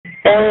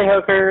Hey,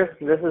 hookers.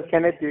 This is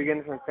Kenneth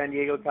Dugan from San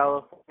Diego,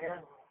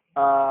 California.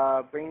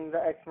 Bring the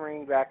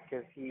ex-Marine back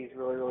because he's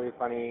really, really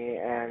funny,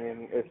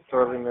 and it's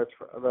sorely missed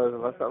for those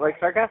of us that like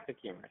sarcastic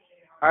humor.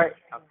 All right,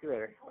 I'll see you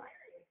later.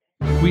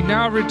 Bye. We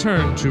now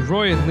return to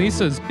Roy and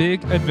Lisa's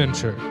big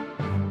adventure.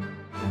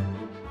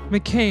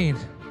 McCain,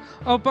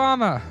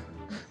 Obama,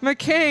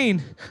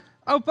 McCain,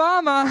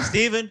 Obama.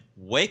 Steven,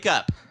 wake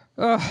up.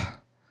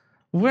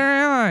 Where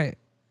am I?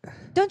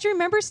 Don't you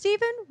remember,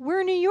 Stephen?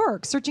 We're in New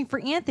York, searching for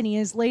Anthony in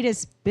his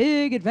latest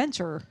big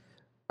adventure.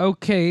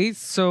 Okay,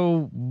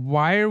 so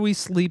why are we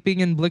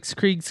sleeping in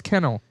Blitzkrieg's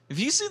kennel? Have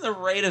you seen the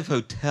rate of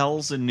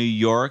hotels in New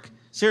York?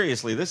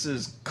 Seriously, this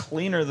is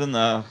cleaner than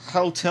the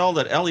hotel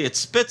that Elliot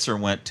Spitzer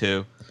went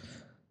to.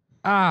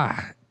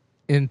 Ah,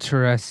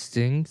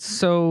 interesting.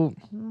 So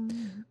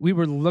we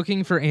were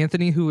looking for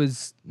Anthony, who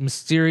was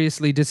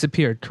mysteriously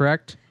disappeared,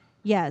 correct?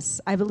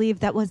 Yes, I believe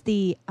that was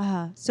the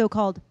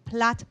so-called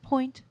plot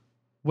point.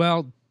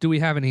 Well, do we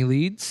have any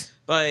leads?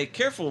 By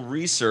careful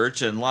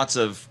research and lots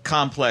of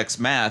complex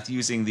math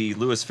using the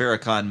Louis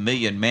Farrakhan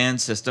Million Man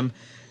system,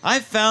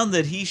 I've found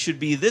that he should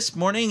be this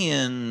morning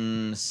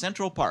in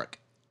Central Park.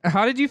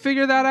 How did you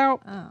figure that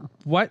out? Oh.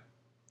 What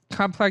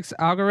complex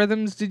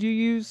algorithms did you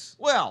use?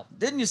 Well,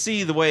 didn't you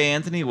see the way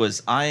Anthony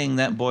was eyeing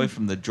that boy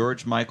from the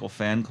George Michael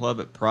fan club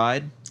at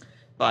Pride?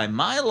 By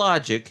my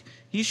logic,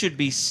 he should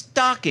be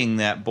stalking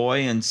that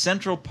boy in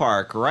Central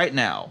Park right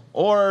now.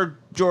 Or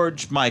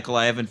George Michael.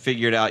 I haven't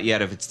figured out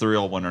yet if it's the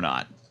real one or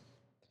not.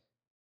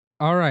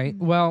 All right,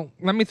 well,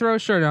 let me throw a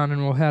shirt on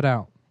and we'll head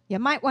out. You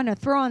might want to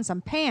throw on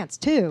some pants,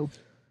 too.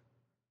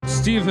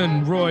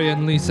 Stephen, Roy,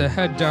 and Lisa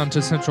head down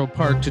to Central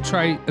Park to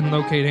try and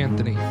locate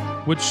Anthony,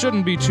 which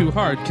shouldn't be too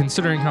hard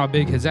considering how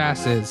big his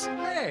ass is.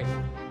 Hey,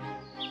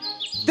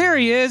 There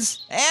he is!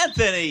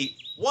 Anthony,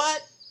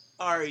 what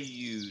are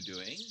you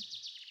doing?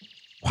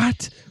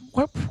 What?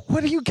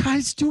 What are you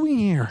guys doing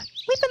here?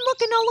 We've been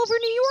looking all over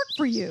New York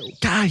for you.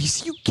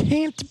 Guys, you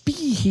can't be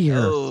here.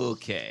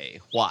 Okay,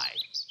 why?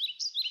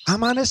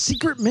 I'm on a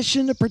secret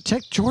mission to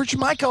protect George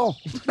Michael.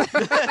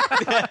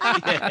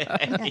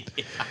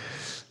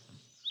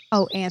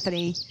 Oh,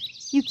 Anthony,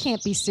 you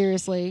can't be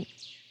seriously.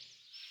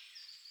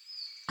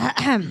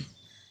 Ahem.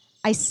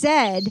 I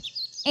said,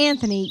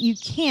 Anthony, you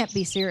can't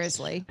be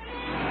seriously.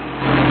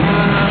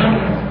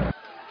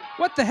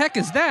 What the heck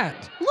is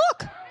that?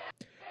 Look!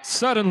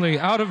 Suddenly,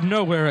 out of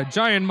nowhere, a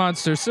giant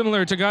monster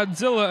similar to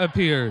Godzilla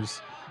appears.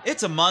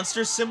 It's a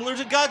monster similar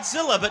to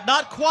Godzilla, but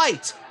not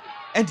quite.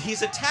 And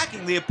he's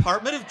attacking the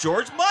apartment of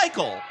George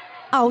Michael.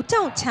 Oh,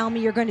 don't tell me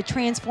you're going to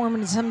transform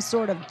into some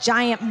sort of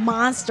giant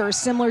monster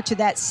similar to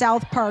that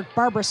South Park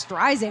Barbra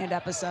Streisand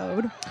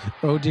episode.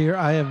 Oh dear,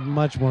 I have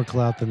much more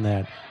clout than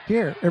that.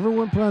 Here,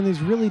 everyone put on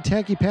these really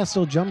tacky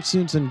pastel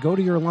jumpsuits and go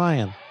to your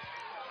lion.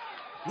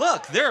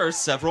 Look, there are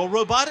several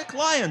robotic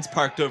lions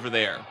parked over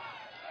there.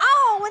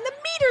 Oh, and the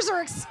meters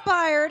are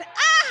expired.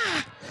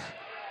 Ah!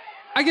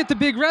 I get the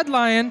big red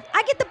lion.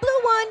 I get the blue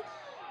one.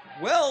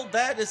 Well,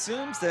 that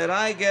assumes that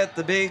I get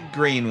the big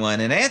green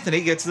one, and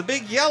Anthony gets the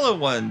big yellow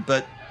one,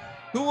 but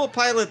who will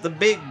pilot the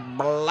big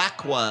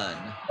black one?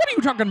 What are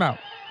you talking about?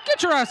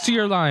 Get your ass to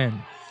your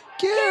lion.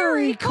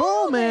 Gary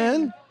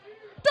Coleman!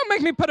 Don't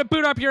make me put a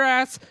boot up your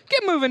ass.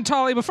 Get moving,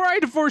 Tolly, before I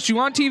divorce you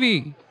on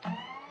TV.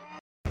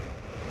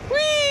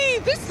 Whee!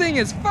 This thing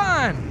is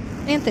fun.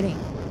 Anthony,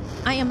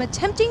 I am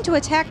attempting to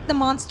attack the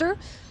monster,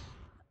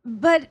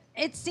 but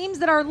it seems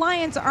that our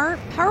lions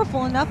aren't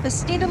powerful enough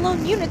as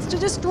standalone units to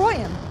destroy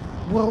him.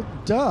 Well,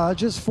 duh,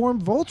 just form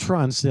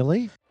Voltron,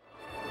 silly.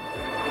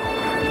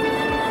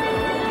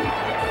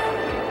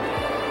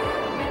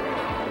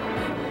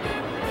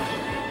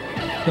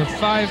 The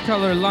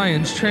 5-color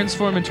lions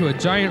transform into a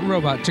giant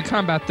robot to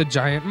combat the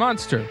giant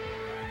monster,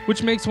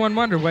 which makes one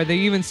wonder why they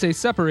even stay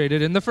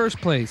separated in the first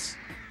place.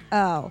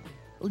 Oh,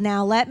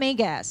 now let me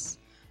guess.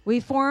 We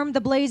formed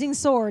the Blazing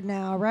Sword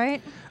now,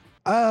 right?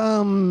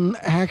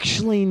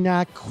 Actually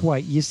not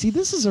quite. You see,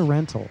 this is a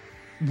rental.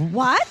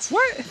 What?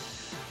 What?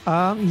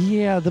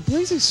 Yeah, the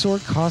Blazing Sword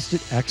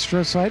costed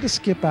extra, so I had to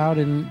skip out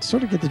and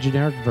sort of get the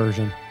generic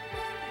version.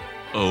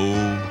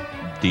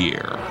 Oh,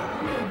 dear.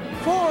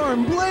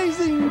 Form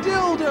Blazing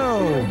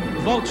Dildo!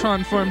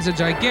 Voltron forms a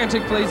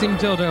gigantic blazing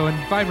dildo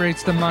and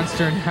vibrates the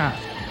monster in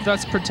half,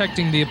 thus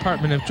protecting the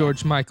apartment of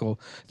George Michael.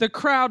 The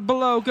crowd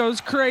below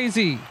goes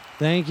crazy.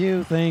 Thank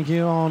you,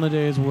 all in a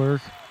day's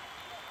work.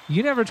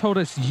 You never told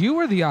us you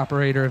were the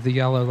operator of the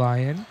Yellow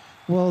Lion.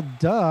 Well,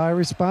 duh, I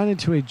responded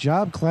to a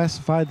job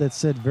classified that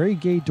said very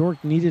gay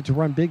dork needed to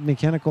run big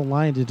mechanical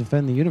lion to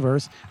defend the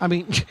universe. I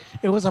mean,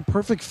 it was a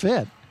perfect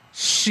fit.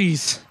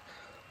 Jeez.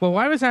 Well,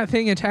 why was that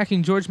thing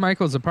attacking George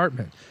Michael's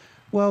apartment?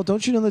 Well,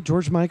 don't you know that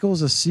George Michael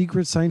is a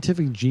secret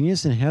scientific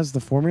genius and has the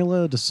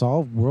formula to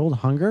solve world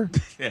hunger?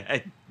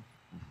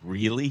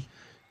 Really?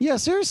 Yeah,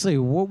 seriously.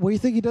 What do you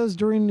think he does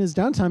during his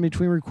downtime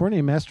between recording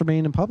and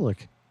masturbating in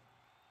public?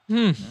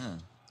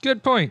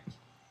 Good point.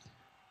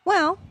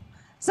 Well,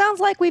 sounds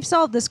like we've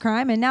solved this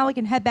crime, and now we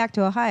can head back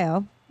to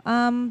Ohio.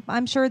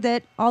 I'm sure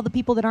that all the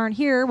people that aren't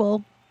here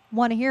will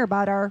want to hear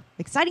about our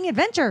exciting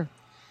adventure.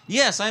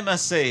 Yes, I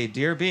must say,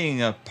 dear,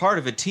 being a part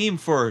of a team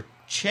for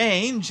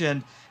change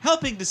and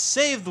helping to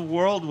save the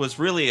world was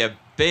really a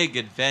big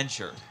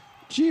adventure.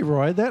 Gee,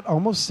 Roy, that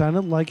almost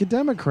sounded like a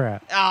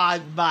Democrat.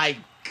 Ah, my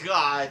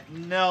God.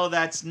 No,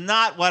 that's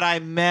not what I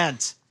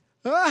meant.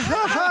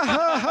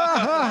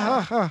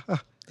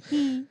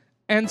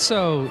 And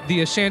so,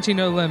 the Ashanti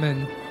No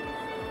Lemon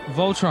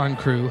Voltron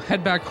crew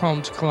head back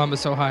home to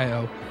Columbus,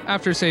 Ohio,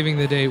 after saving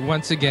the day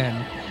once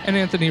again, and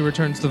Anthony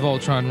returns the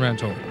Voltron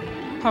rental.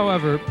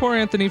 However, poor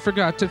Anthony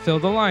forgot to fill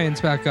the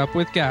Lions back up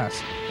with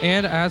gas,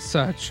 and as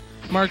such,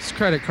 Mark's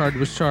credit card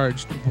was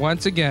charged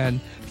once again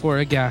for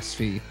a gas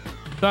fee.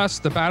 Thus,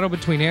 the battle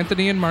between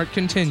Anthony and Mark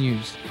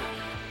continues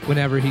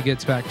whenever he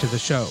gets back to the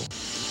show.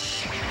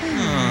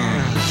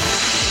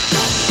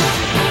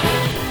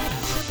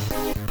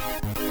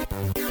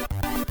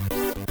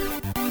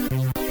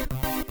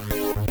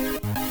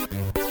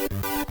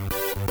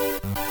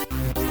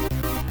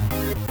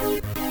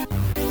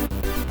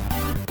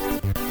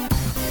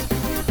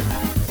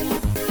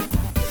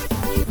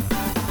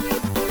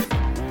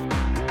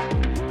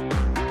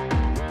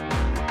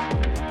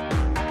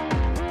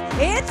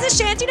 It's the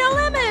Shanty No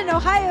Lemon,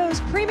 Ohio's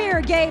premier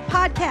gay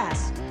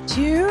podcast.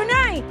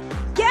 Tonight,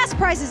 gas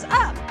prices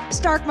up,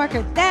 stock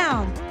market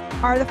down.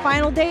 Are the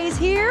final days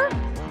here?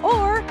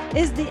 Or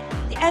is the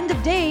end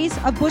of days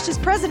of Bush's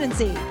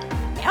presidency?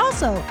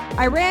 Also,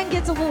 Iran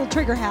gets a little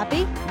trigger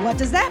happy. What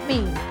does that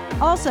mean?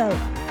 Also,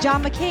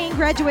 John McCain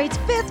graduates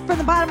 5th from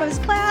the bottom of his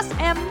class,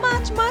 and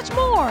much, much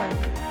more.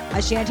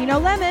 A Shanty No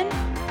Lemon,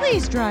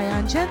 please dry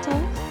on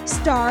gentle,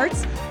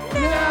 starts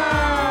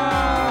now!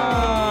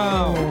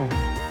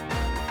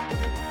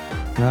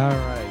 All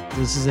right,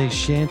 this is a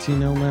Shanty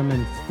No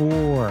Lemon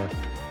for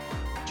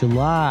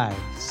July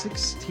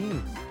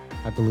 16th,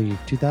 I believe,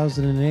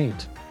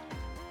 2008.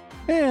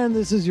 And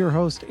this is your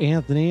host,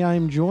 Anthony.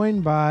 I'm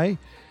joined by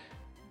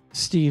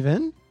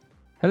Steven,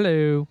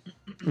 Hello.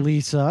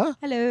 Lisa,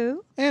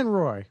 Hello. and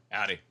Roy.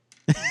 Howdy.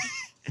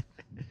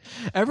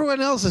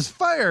 Everyone else is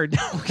fired.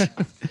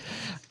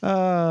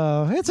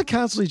 It's a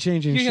constantly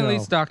changing You show. can at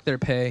least dock their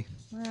pay.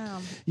 Wow.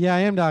 Yeah, I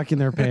am docking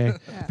their pay.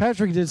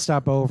 Patrick did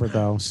stop over,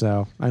 though,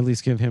 so I at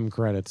least give him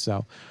credit.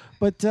 So,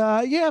 but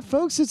yeah,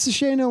 folks, it's the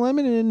Shanty No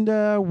Lemon,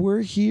 and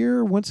we're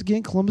here once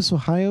again, Columbus,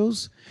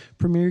 Ohio's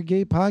premier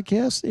gay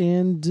podcast.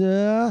 And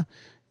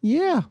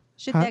yeah,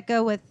 Should that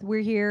go with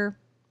we're here?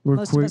 We're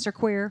Most queer. of us are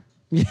queer.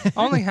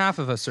 Only half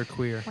of us are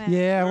queer.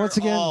 Yeah, We're once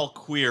again, all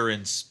queer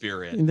in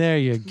spirit. there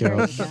you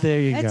go. There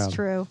you go. That's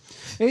true.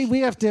 Hey, we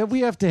have to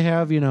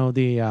have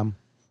the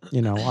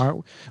our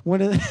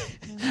one of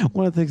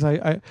the things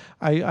I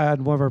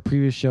on one of our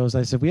previous shows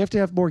I said we have to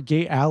have more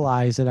gay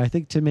allies, and I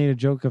think Tim made a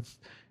joke of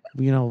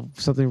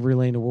something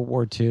relating to World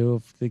War II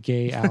of the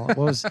gay ally. What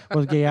was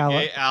gay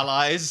ally? Gay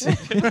allies.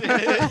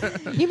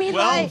 You mean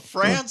Well, like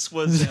France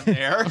was in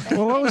there.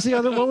 Well, what was the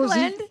other? What was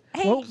England?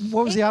 Hey,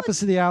 what was the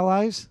opposite of the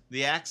allies?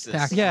 The Axis.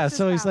 Axis. Yeah,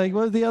 so he's like,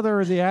 what was the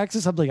other? The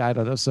Axis? I'm like, I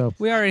don't know. So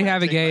We already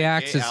have a Take gay my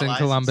axis in allies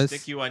Columbus.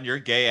 And stick you on your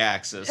gay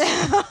axis.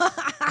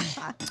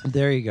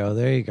 there you go.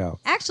 There you go.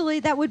 actually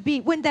that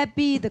wouldn't that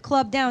be the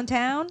club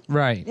downtown?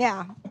 Right.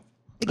 Yeah.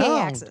 The gay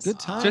axis. Good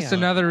time. Just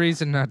another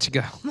reason not to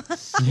go.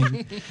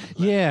 Yeah,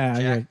 yeah.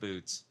 Jack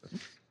boots.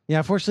 Yeah,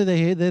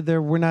 unfortunately,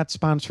 we're not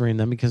sponsoring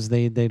them because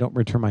they don't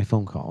return my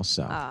phone calls.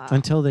 So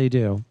until they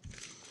do,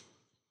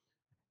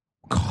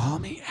 call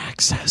me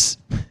Access.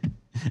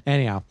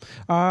 Anyhow,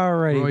 all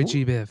right. Roy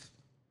G. Biv.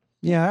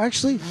 Yeah,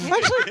 actually,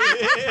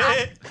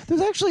 there's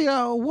actually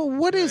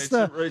what is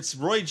It's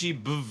Roy G.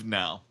 Boov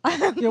now.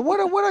 yeah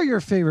what are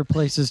your favorite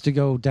places to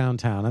go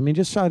downtown? I mean,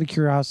 just out of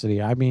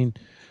curiosity. I mean,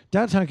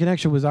 Downtown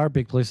Connection was our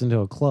big place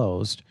until it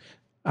closed.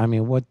 I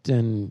mean,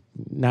 and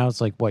now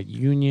it's like what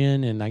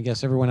Union, and I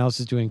guess everyone else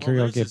is doing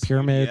karaoke at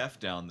Pyramid. UDF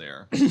down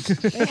there.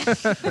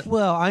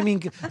 Well, I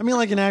mean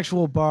like an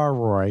actual bar,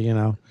 Roy.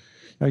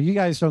 You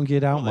guys don't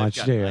get out Well, much,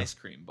 they've do got you? an ice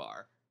cream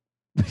bar.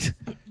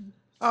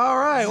 All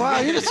right, wow,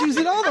 you're just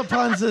using all the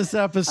puns this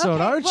episode,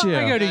 Okay, aren't well, you?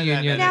 I go to No,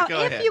 Union. Now,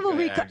 Go if ahead, you will go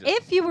ahead,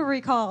 if you will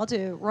recall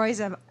to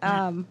Roy's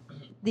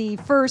the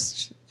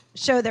first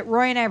show that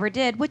Roy and I ever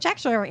did, which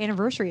actually our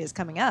anniversary is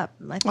coming up,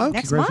 I think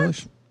next month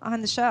congratulations.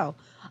 on the show.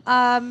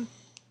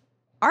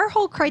 Our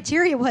whole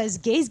criteria was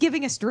gays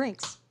giving us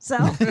drinks. So,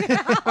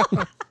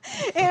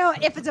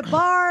 if it's a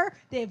bar,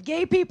 they have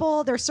gay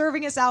people, they're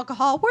serving us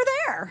alcohol, we're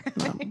there.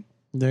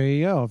 There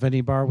you go. If any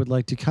bar would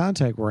like to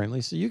contact Roy and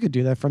Lisa, you could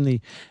do that from the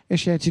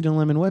Shanty No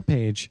Lemon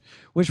webpage,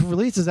 which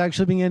releases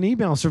actually being getting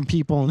emails from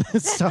people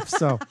and stuff.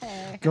 So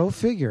go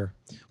figure.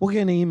 We'll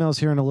get into emails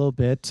here in a little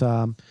bit.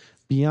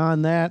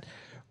 Beyond that,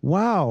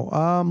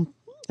 wow.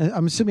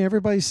 I'm assuming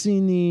everybody's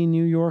seen the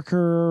New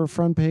Yorker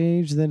front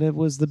page that it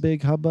was the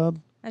big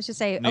hubbub. I should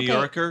say, New okay,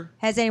 Yorker?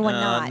 has anyone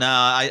not? No,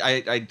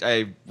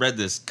 I read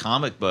this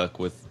comic book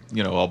with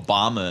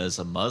Obama as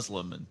a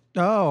Muslim and.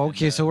 Oh,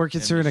 okay. So we're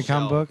considering a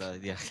comic book.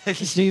 Yeah.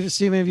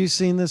 Steven, have you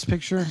seen this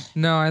picture?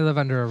 No, I live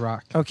under a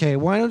rock. Okay.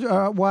 Why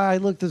I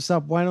looked this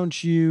up? Why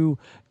don't you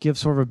give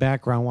sort of a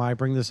background why I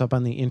bring this up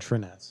on the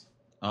intranets?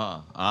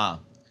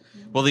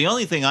 Well, the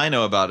only thing I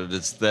know about it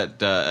is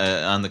that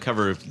on the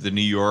cover of the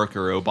New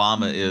Yorker,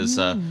 Obama is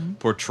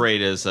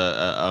portrayed as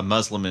a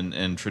Muslim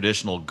in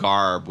traditional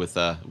garb with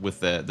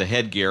the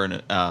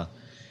headgear,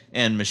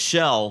 and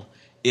Michelle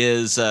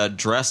is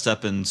dressed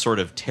up in sort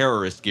of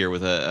terrorist gear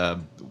with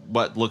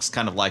what looks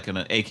kind of like an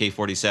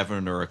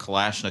AK-47 or a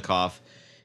Kalashnikov,